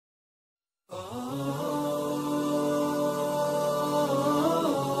I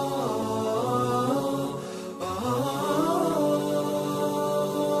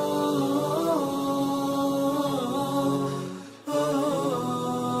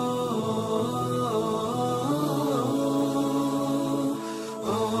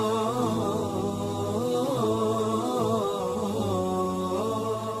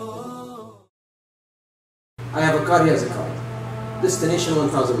have a car, he has a car. Destination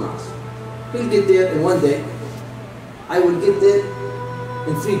 1,000 miles. He'll get there in 1 day. I will get there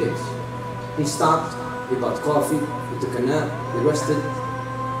in 3 days. He stopped, he bought coffee, he took a nap, he rested.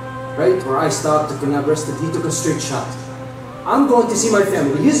 Right? Or I stopped, took a nap, rested. He took a straight shot. I'm going to see my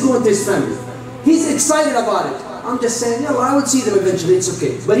family. He's going to his family. He's excited about it. I'm just saying, yeah, well, I will see them eventually, it's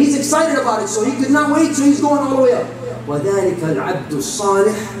okay. But he's excited about it, so he could not wait, so he's going all the way up. وَذَلِكَ الْعَبْدُ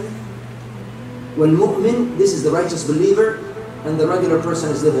الصَّالِحِ وَالْمُؤْمِنِ, this is the righteous believer, and the regular person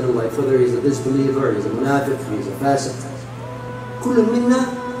is living a life, whether he's a disbeliever, he's a munafiq, he's a fasiq. كل منا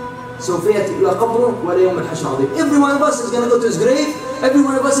سوف يأتي إلى قبره ولا يوم الحشر عظيم. Every one of us is going to go to his grave, every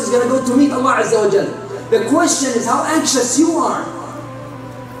one of us is going to go to meet Allah Azza wa Jal. The question is how anxious you are.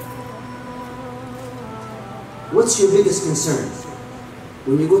 What's your biggest concern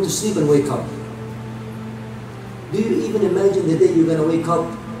when you go to sleep and wake up? Do you even imagine the day you're going to wake up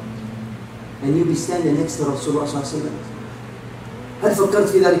and you'll be standing next to Rasulullah sallallahu alaihi wasallam? هل فكرت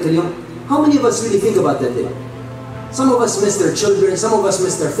في ذلك اليوم? How many of us really think about that day? Some of us miss their children, some of us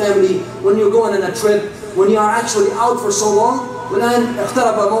miss their family. When you're going on a trip, when you are actually out for so long, والآن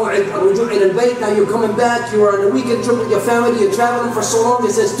اقترب موعد الرجوع إلى البيت. Now you're coming back, you are on a weekend trip with your family, you're traveling for so long.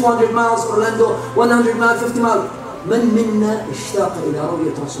 It says 200 miles Orlando, 100 miles, 50 miles. من منا اشتاق إلى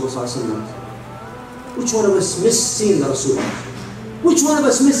رؤية رسول الله صلى الله عليه وسلم? Which one of us miss seeing the Rasul? Which one of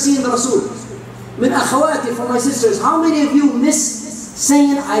us miss seeing the Rasul? من أخواتي, for my sisters, how many of you miss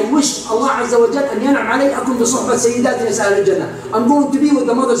saying, I wish Allah Azza wa Jal أن ينعم علي أكون بصحبة سيدات نساء الجنة. I'm going to be with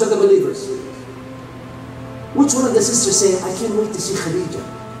the mothers of the believers. Which one of the sisters saying, I can't wait to see Khadija.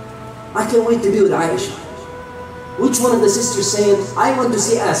 I can't wait to be with Aisha. Which one of the sisters saying, I want to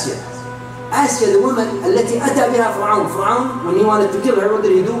see Asya. Asya, the woman التي أتى بها فرعون. Fir'aun, when he wanted to kill her, what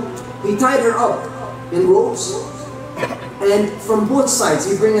did he do? He tied her up in ropes, and from both sides,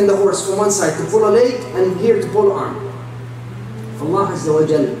 he bring in the horse from one side to pull a leg, and here to pull an arm. Allah Azza wa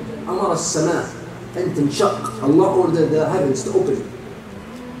Jal أمر السماء أن تنشق. Allah ordered the heavens to open.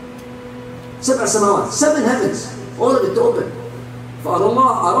 7 سماوات, 7 heavens, all of it to open.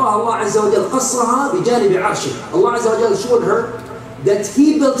 فأراها الله عز وجل قصرها بجانب عرشه. Allah Azza wa Jal showed her that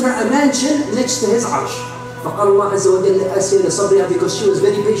he built her a mansion next to his arsh. فقال الله عز وجل لآسيا لصبرها, because she was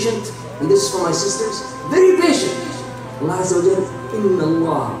very patient. And this is for my sisters, very patient. Allah Azza wa Jal, إن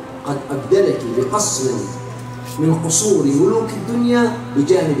الله قد أبدلك بقصر من قصور ملوك الدنيا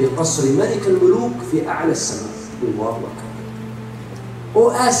بجانب قصر ملك الملوك في أعلى السماء. الله أكبر. O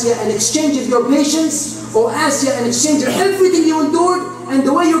Asya, in exchange of your patience, O Asya, in exchange of everything you endured, and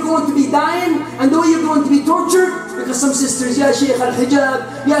the way you're going to be dying, and the way you're going to be tortured, because some sisters, Ya Sheikh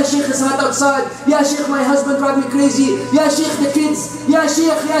al-Hijab, Ya Sheikh Salat outside, Ya Sheikh my husband drive me crazy, Ya Sheikh the kids, Ya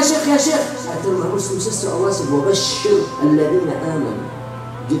Sheikh, Ya Sheikh, Ya Sheikh. I tell my Muslim sister, Allah said, وَبَشِّرْ الَّذِينَ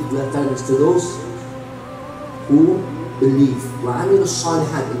آمَنُوا. Give glad tidings to those who believe, وَعَمِلُوا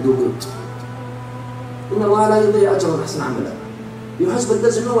الصَّالِحَاتِ, and do good. إِنَّ اللَّهَ لَا يُضِيعُ أَجْرَ مَنْ أَحْسَنَ عَمَلًا. Your husband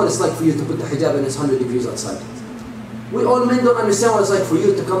doesn't know what it's like for you to put the hijab and it's 100 degrees outside. We all men don't understand what it's like for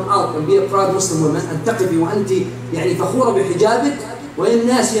you to come out and be a proud Muslim woman and تقفي وأنت يعني فخورة بحجابك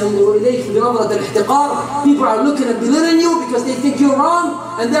والناس ينظروا إليك بنظرة الاحتقار. People are looking and belittling you because they think you're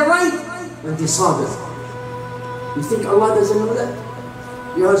wrong and they're right. وأنت صابر. You think Allah doesn't know that?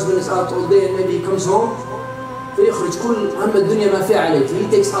 Your husband is out all day and maybe he comes home فيخرج كل هم الدنيا ما فيها عليك. He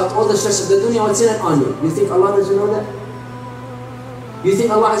takes out all the stress of the dunya and sends it on you. You think Allah doesn't know that? You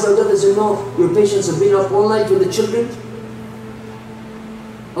think Allah Azza wa Jalla doesn't know your patience of being up all night with the children?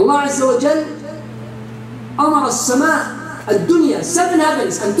 Allah Azza wa Jalla أمر السماء الدنيا 7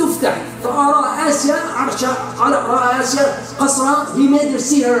 heavens أن تفتح فأرى آسيا عرشها رأى آسيا قصرها. He made her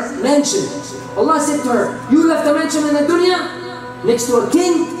see her mansion. Allah said to her, you left a mansion in the dunya next to a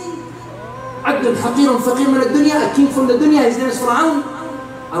king. عبد حقير فقير من الدنيا, a king from the dunya, his name is Fir'aun.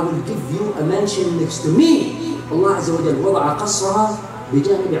 I will give you a mansion next to me. Allah Azza wa Jalla وضع قصرها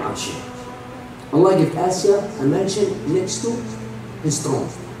بجانب عرشه. Allah gave Asya a mansion next to his throne.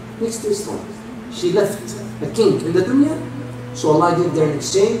 Next to his throne. She left a king in the dunya, so Allah gave her in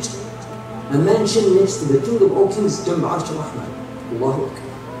exchange a mansion next to the king of all kings جنب عرش الرحمن. الله أكبر.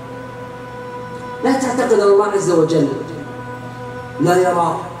 لا تعتقد أن الله عز وجل لا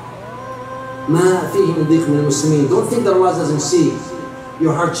يرى ما فيه من ضيق من المسلمين. Don't think that Allah doesn't see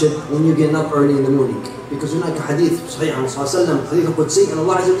your hardship when you're getting up early in the morning. Because هناك حديث صحيح عن الرسول صلى الله عليه وسلم حديث قدسي أن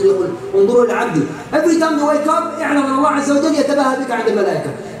الله عز وجل يقول انظروا لعبدي. Every time you wake up اعلم أن الله عز وجل يتباهى بك عند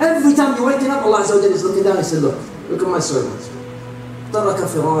الملائكة. Every time you're waking up Allah عز وجل is looking down and says look at my servant. ترك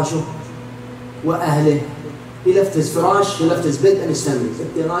فراشه وأهله. He left his firash, he left his bed and his family.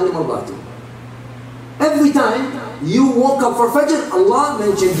 ابتغاء مرضاته. Every time you woke up for Fajr, Allah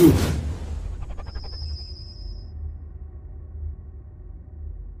mentioned you.